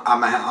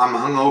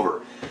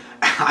hungover.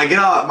 I get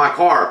out of my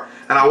car,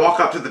 and I walk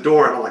up to the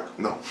door, and I'm like,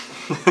 no.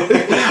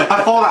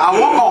 I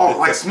walk all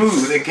like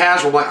smooth and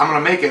casual, like I'm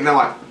gonna make it, and they're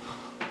like,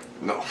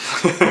 no.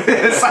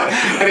 It's like,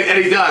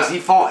 and he does. He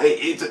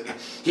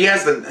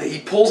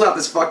pulls out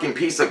this fucking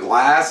piece of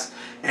glass,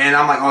 and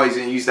I'm like, oh, he's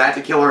gonna use that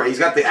to kill her. He's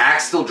got the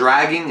axe still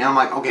dragging, and I'm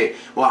like, okay,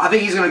 well, I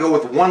think he's gonna go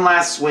with one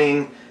last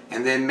swing,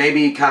 and then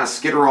maybe kind of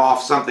skitter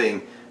off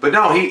something. But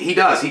no, he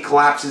does. He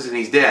collapses and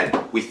he's dead.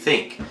 We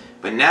think,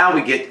 but now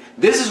we get.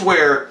 This is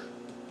where,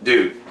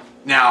 dude.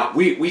 Now,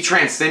 we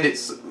transcend it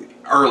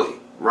early,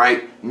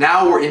 right?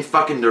 Now we're in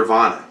fucking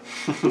nirvana.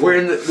 we're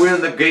in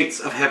the gates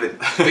of heaven.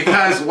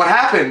 Because what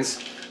happens,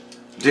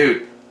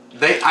 dude,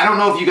 I don't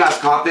know if you guys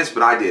caught this,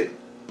 but I did.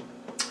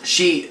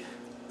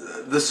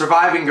 The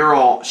surviving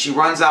girl, she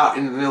runs out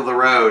in the middle of the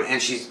road, and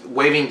she's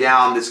waving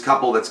down this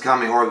couple that's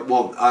coming, or,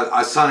 well,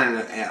 a son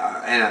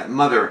and a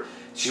mother.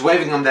 She's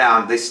waving them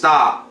down. They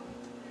stop.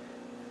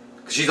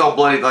 She's all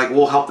bloody, like,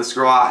 we'll help this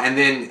girl out. And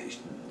then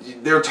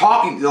they're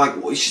talking, they're like,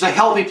 she's like,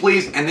 help me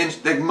please, and then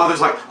the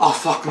mother's like, oh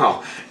fuck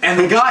no, and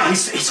the guy,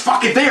 he's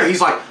fucking there, he's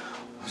like,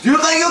 you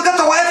think you'll get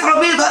away from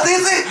me that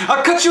easy?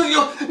 I'll cut you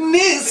your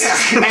knees.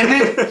 And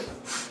then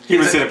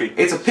Human Centipede.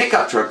 It's a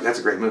pickup truck. That's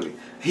a great movie.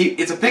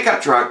 It's a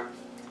pickup truck,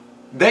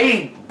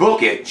 they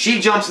book it. She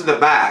jumps in the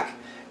back,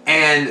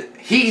 and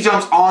he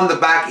jumps on the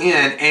back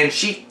end, and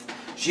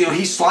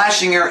he's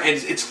slashing her, and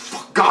it's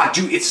God,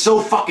 dude, it's so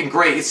fucking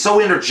great. It's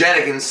so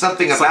energetic, and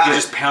something It's about like you it.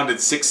 just pounded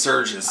 6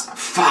 surges.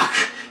 Fuck.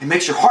 It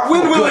makes your heart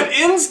When feel will good. it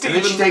end, Steven?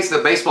 And then she takes the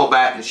baseball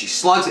bat and she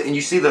slugs it, and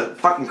you see the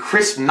fucking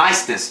crisp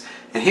niceness,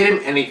 and hit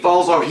him, and he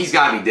falls over. He's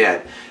got to be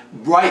dead,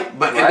 right?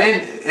 But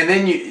Right. and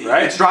then you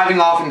Right. it's driving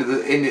off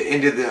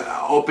into the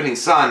opening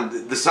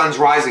sun. The sun's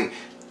rising,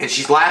 and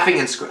she's laughing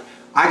and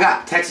I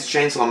got Texas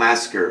Chainsaw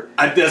Massacre.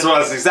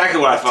 That's exactly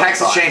what I thought.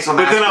 Texas Chainsaw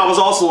But then Massacre. I was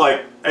also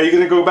like, are you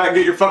gonna go back and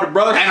get your fucking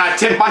brother? And I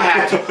tipped my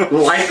hat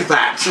like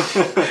that.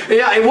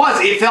 Yeah, it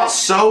was. It felt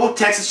so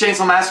Texas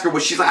Chainsaw Massacre,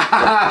 where she's like, like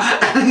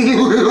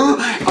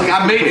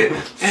I made it,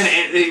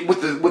 and it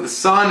with the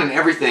sun and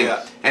everything.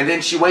 Yeah. And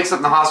then she wakes up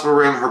in the hospital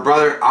room. Her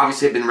brother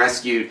obviously had been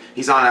rescued.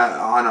 He's on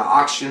a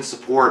oxygen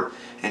support,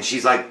 and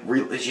she's like,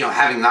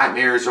 having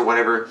nightmares or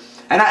whatever.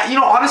 And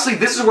honestly,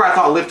 this is where I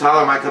thought Liv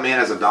Tyler might come in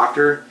as a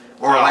doctor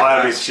or like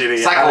that'd a be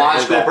shitty.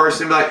 psychological I heard that.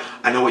 person, be like,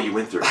 I know what you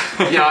went through.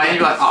 And you're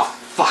like, oh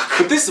fuck.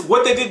 But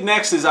what they did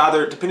next is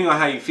either, depending on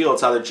how you feel,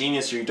 it's either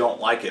genius or you don't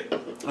like it.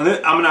 And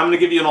then, I'm gonna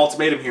give you an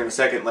ultimatum here in a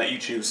second, let you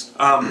choose.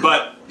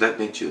 But Let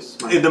me choose.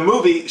 in the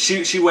movie,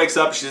 she wakes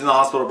up, she's in the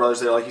hospital, brother's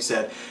there, like you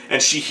said, and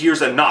she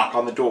hears a knock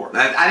on the door.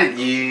 I didn't.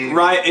 Yeah.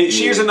 Right? And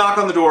she hears a knock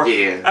on the door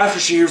Yeah. after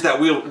she hears that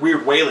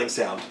weird wailing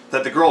sound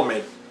that the girl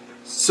made.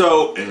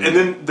 So, and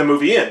then the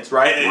movie ends,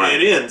 right? Right.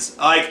 It ends.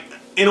 Like,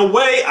 in a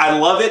way, I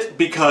love it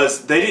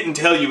because they didn't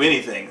tell you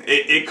anything.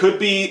 It could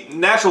be,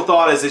 natural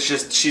thought is it's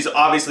just, she's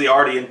obviously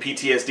already in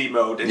PTSD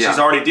mode and Yeah. she's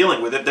already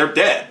dealing with it. They're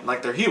dead.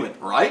 Like, they're human,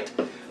 right?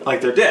 Like,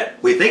 they're dead.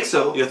 We think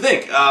so. You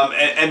think,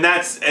 and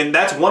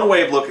that's one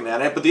way of looking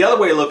at it. But the other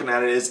way of looking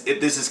at it is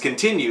this is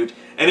continued,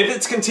 and if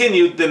it's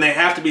continued, then they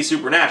have to be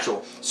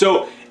supernatural.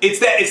 So it's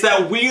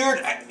that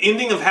weird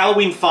ending of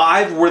Halloween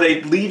 5 where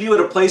they leave you at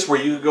a place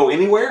where you could go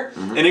anywhere,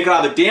 and it could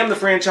either damn the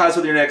franchise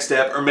with your next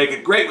step or make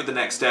it great with the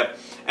next step.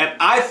 And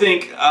I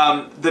think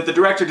that the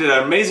director did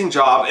an amazing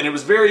job, and it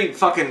was very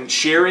fucking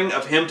sharing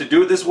of him to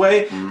do it this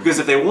way, because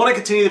if they want to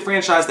continue the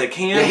franchise, they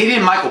can. Yeah, he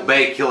didn't Michael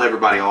Bay kill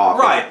everybody off.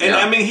 Right, and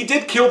Yeah. I mean, he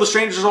did kill the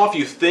strangers off,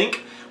 you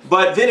think,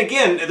 but then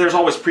again, there's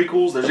always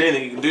prequels, there's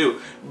anything you can do.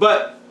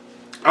 But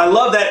I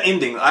love that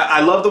ending.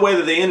 I love the way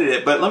that they ended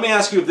it, but let me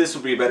ask you if this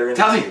would be a better ending.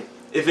 Tell me.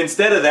 If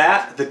instead of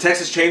that, the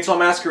Texas Chainsaw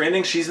Massacre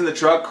ending, she's in the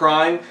truck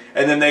crying,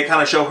 and then they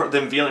kind of show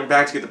them feeling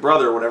back to get the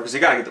brother or whatever, because you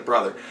gotta get the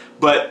brother.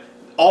 But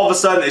all of a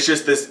sudden, it's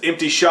just this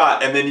empty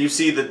shot, and then you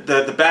see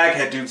the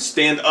baghead dude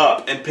stand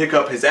up and pick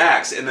up his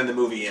axe, and then the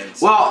movie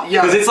ends. Well,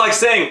 yeah. Because it's like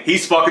saying,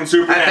 he's fucking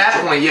supernatural. At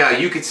that point, yeah,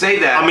 you could say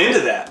that. I'm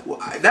into that.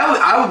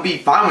 I would be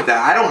fine with that.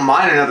 I don't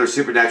mind another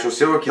supernatural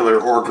serial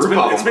killer or a group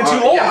of them. It's been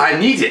too long. Yeah, I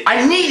need it.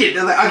 I need it.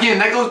 Again,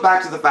 that goes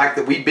back to the fact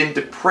that we've been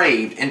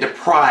depraved and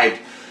deprived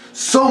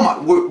so much.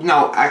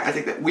 I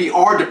think that we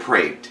are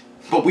depraved,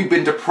 but we've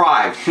been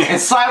deprived. And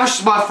Cyrus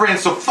is my friend,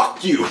 so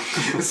fuck you.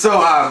 So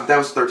that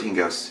was 13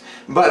 Ghosts.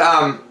 But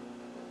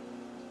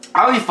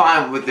I would be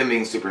fine with them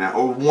being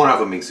supernatural, or one of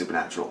them being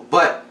supernatural.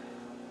 But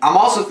I'm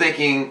also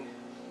thinking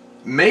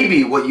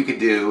maybe what you could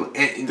do,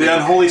 The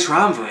unholy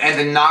triumvirate. and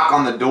the knock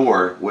on the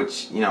door,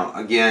 which,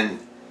 again,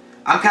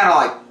 I'm kind of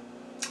like,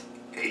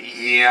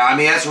 yeah, I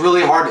mean, that's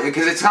really hard,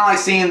 because it's kind of like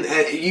seeing,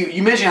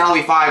 you mentioned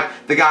Halloween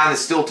 5, the guy in the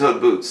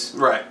steel-toed boots.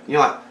 Right.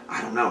 You're like,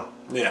 I don't know.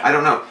 Yeah. I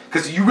don't know.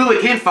 Because you really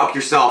can fuck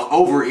yourself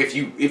over if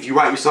you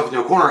write yourself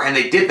into a corner, and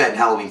they did that in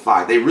Halloween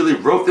 5. They really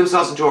wrote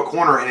themselves into a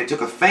corner, and it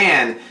took a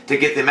fan to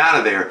get them out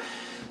of there.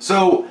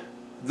 So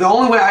the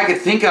only way I could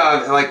think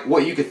of, like,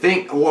 what you could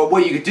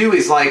do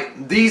is,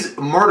 like, these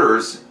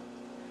murders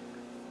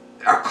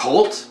are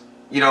cult.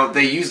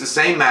 They use the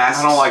same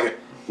masks. I don't like it.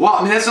 Well,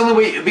 I mean, that's the only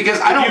way, because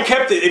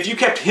If you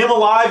kept him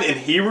alive and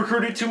he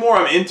recruited 2 more,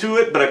 I'm into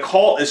it. But a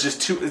cult is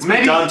just too. It's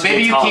been done too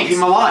many you times. keep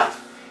him alive.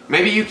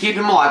 Maybe you keep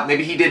him alive.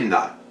 Maybe he didn't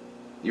die.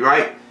 You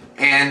right?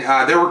 And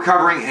they're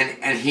recovering,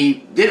 and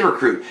he did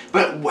recruit.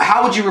 But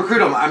how would you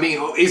recruit him? I mean,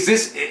 is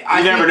this?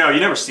 You never know. You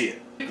never see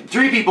it.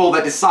 3 people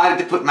that decided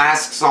to put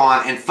masks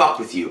on and fuck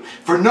with you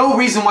for no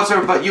reason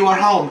whatsoever, but you were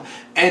home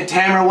and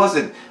Tamara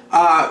wasn't.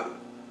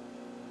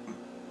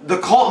 The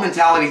cult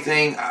mentality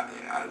thing,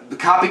 the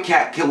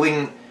copycat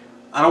killing.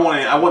 I don't want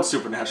any. I want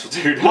supernatural,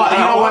 dude. Well, you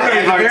know what?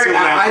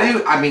 I I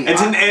do. I mean,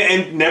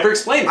 and never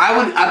explain it.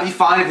 I'd be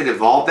fine if it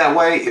evolved that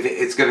way. If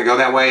it's going to go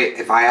that way,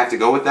 if I have to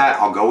go with that,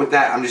 I'll go with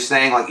that. I'm just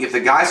saying, like, if the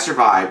guy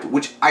survived,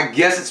 which I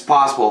guess it's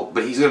possible,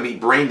 but he's going to be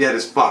brain dead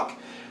as fuck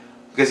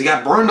because he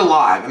got burned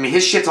alive. I mean,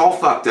 his shit's all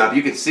fucked up.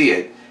 You can see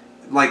it.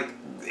 Like,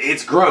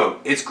 it's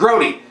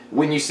grody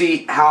when you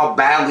see how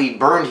badly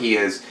burned he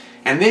is.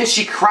 And then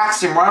she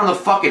cracks him right on the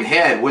fucking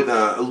head with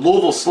a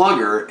Louisville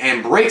Slugger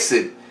and breaks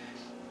it.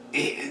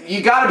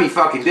 You gotta be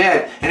fucking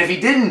dead. And if he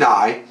didn't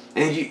die,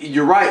 and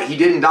you're right, he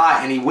didn't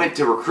die, and he went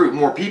to recruit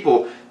more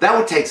people, that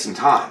would take some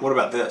time. What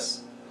about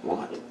this?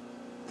 What?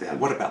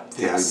 What about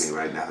this? Me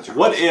right now, Charles.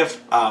 What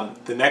if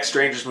the next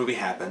Strangers movie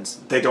happens?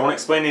 They don't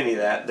explain any of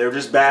that. They're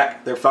just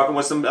back. They're fucking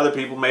with some other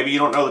people. Maybe you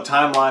don't know the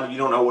timeline. You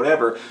don't know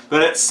whatever.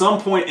 But at some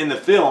point in the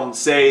film,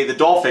 say the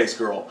Dollface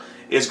girl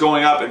is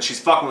going up and she's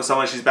fucking with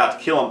someone, she's about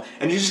to kill him,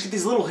 and you just get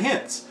these little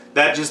hints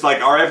that just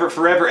like are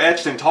forever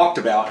etched and talked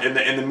about in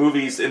the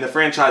movies, in the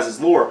franchise's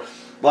lore.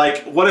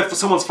 Like, what if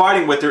someone's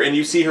fighting with her and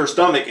you see her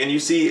stomach and you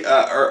see, or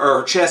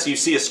her chest, you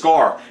see a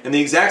scar in the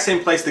exact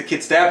same place the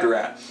kid stabbed her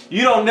at?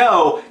 You don't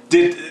know,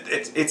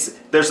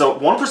 there's a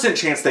 1%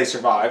 chance they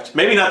survived.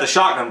 Maybe not the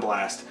shotgun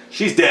blast.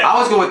 She's dead. I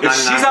was going with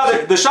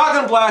 99%. If the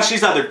shotgun blast,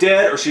 she's either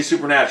dead or she's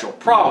supernatural.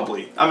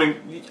 Probably. I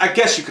mean, I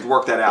guess you could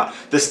work that out.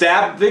 The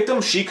stab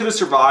victim, she could have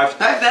survived.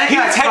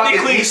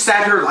 He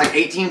stabbed her like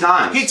 18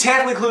 times. He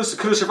technically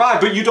could have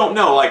survived, but you don't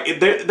know. Like,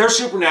 they're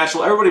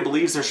supernatural. Everybody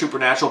believes they're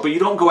supernatural, but you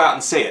don't go out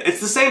and say it.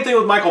 It's the same thing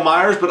with Michael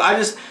Myers, but I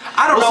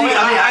don't know.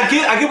 I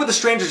get what The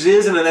Strangers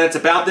is, and then it's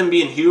about them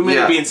being human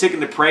and being sick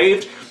and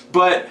depraved.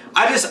 But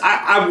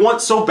I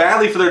want so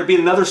badly for there to be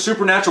another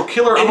supernatural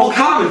killer. It will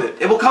come.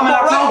 It will come in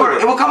October.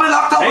 It will come in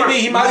October. Maybe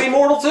he might be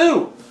immortal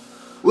too.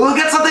 We'll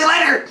get something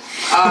later.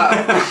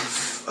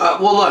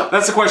 Well, look.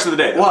 That's the question of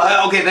the day.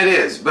 Well, okay, that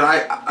is. But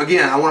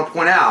I want to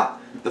point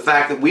out the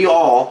fact that we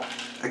all,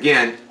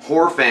 again,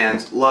 horror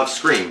fans, love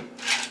Scream.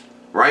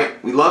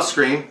 Right? We love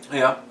Scream.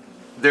 Yeah.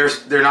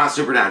 They're not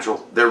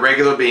supernatural. They're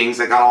regular beings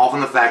that got off on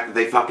the fact that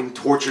they fucking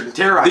tortured and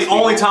terrorized people.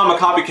 The only time a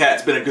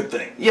copycat's been a good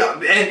thing. Yeah,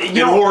 and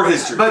in horror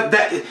history.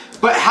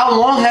 But how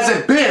long has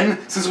it been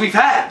since we've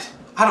had?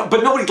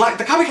 But nobody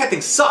the copycat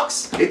thing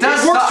sucks. It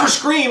does. It works for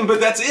Scream, but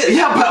that's it.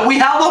 Yeah, but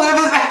how long have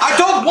it? I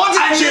don't want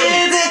it. I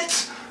need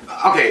it.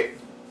 Okay,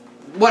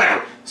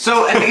 whatever.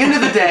 So at the end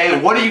of the day,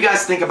 what do you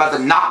guys think about the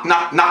knock,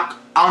 knock, knock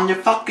on your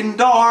fucking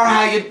door?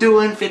 How you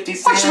doing, 50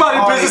 Cent? What's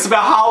your business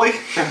about Holly?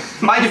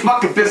 Mind your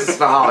fucking business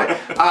about Holly.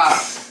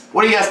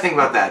 What do you guys think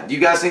about that? Do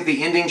you guys think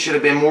the ending should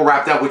have been more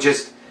wrapped up with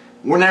just,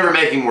 we're never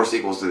making more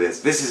sequels to this.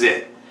 This is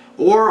it.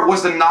 Or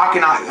was the knock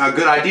a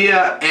good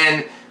idea,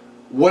 and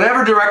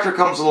whatever director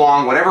comes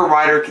along, whatever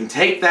writer can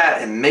take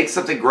that and make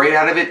something great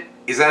out of it,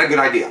 is that a good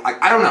idea?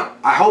 I don't know.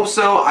 I hope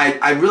so.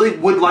 I really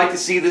would like to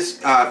see this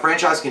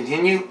franchise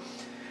continue.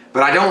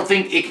 But I don't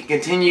think it can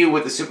continue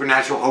with the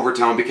supernatural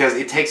overtone because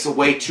it takes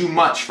away too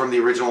much from the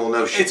original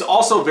notion. It's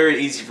also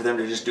very easy for them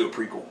to just do a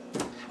prequel.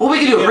 Well, we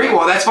can do a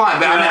prequel. That's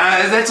fine. But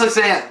I mean, that's like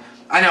saying,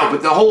 I know.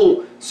 But the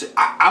whole,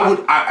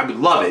 I would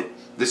love it.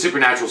 The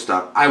supernatural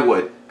stuff, I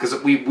would,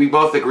 because we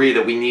both agree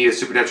that we need a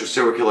supernatural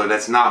serial killer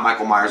that's not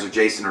Michael Myers or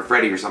Jason or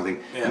Freddy or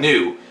something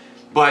new.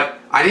 But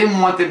I didn't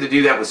want them to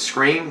do that with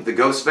Scream, the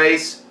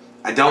Ghostface.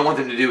 I don't want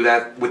them to do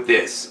that with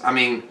this. I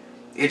mean.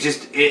 It's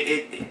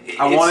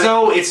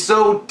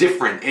so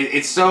different.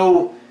 It's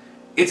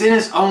in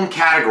its own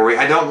category.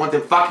 I don't want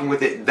them fucking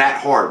with it that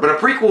hard. But a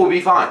prequel would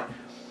be fine.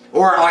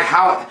 Or like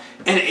how,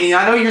 and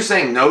I know you're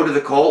saying no to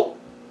the cult,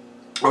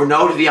 or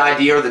no to the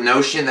idea or the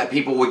notion that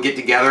people would get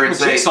together and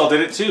say. Jigsaw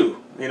did it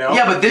too, you know.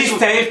 Yeah, but this he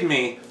saved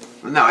me.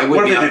 No, it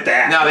wouldn't. What if they did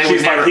that? No, they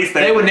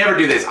would never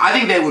do this. I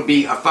think they would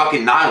be a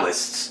fucking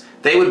nihilists.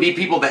 They would be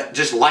people that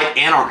just like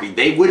anarchy.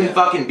 They wouldn't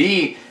fucking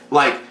be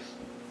like.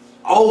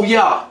 Oh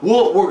yeah,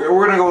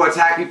 we're gonna go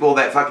attack people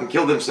that fucking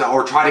killed themselves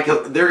or try to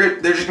kill. They're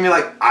just gonna be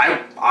like,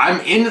 I'm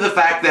into the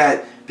fact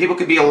that people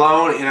could be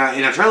alone in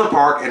a trailer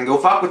park and go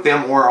fuck with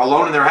them, or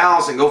alone in their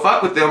house and go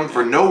fuck with them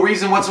for no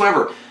reason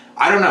whatsoever.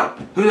 I don't know.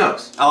 Who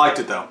knows? I liked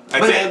it though.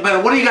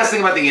 But what do you guys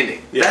think about the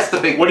ending? Yeah. That's the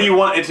big. What do you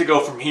want it to go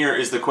from here?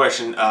 Is the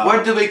question.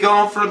 Where do we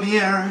go from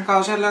here?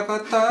 I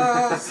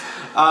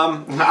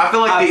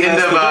feel like the end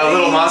of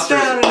Little Monsters.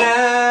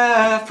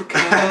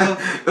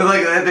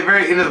 Like at the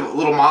very end of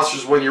Little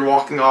Monsters when you're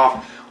walking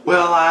off.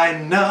 Well, I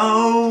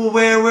know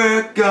where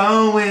we're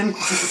going.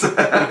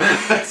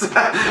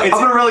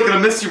 I'm really gonna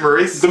miss you,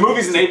 Maurice. The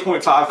movie's an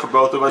 8.5 for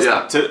both of us.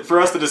 Yeah.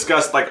 For us to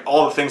discuss like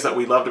all the things that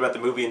we loved about the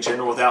movie in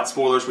general without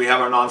spoilers, we have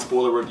our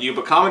non-spoiler review.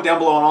 But comment down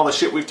below on all the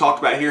shit we've talked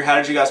about here. How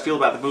did you guys feel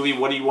about the movie?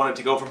 What do you want it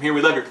to go from here?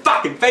 We love your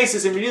fucking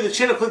faces. If you're new to the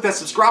channel, click that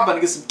subscribe button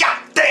and get some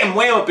goddamn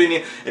wham up in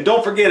you. And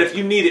don't forget, if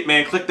you need it,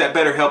 man, click that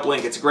BetterHelp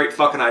link. It's a great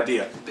fucking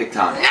idea. Big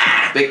time.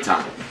 Big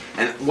time.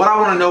 And what I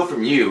want to know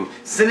from you,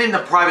 send in a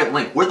private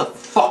link. Where the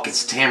fuck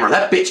is Tamara?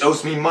 That bitch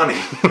owes me money.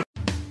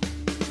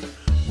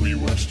 We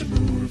watched a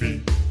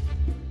movie.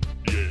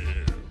 Yeah.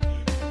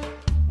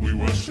 We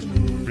watched a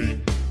movie.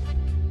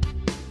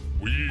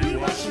 We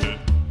watched it.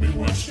 We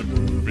watched a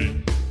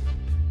movie.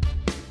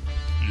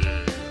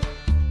 Yeah.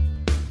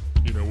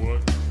 You know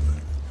what?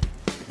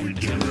 We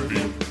did a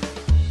review.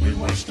 We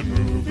watched a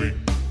movie.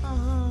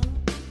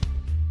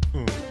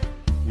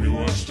 We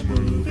watched a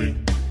movie.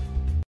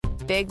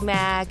 Big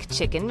Mac,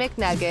 Chicken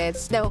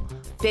McNuggets, no,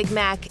 Big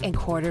Mac and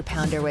Quarter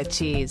Pounder with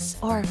cheese,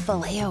 or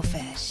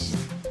Filet-O-Fish.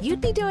 You'd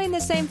be doing the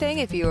same thing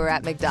if you were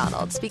at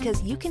McDonald's,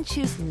 because you can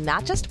choose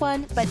not just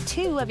one, but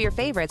 2 of your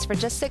favorites for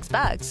just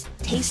 $6.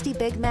 Tasty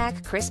Big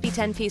Mac, crispy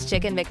 10-piece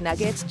Chicken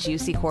McNuggets,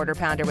 juicy Quarter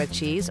Pounder with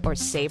cheese, or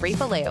savory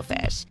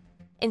Filet-O-Fish.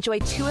 Enjoy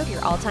 2 of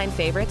your all-time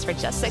favorites for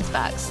just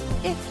 $6,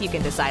 if you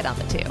can decide on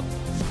the 2.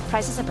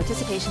 Prices and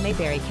participation may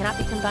vary, cannot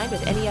be combined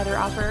with any other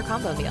offer or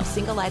combo meal,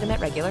 single item at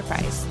regular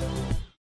price.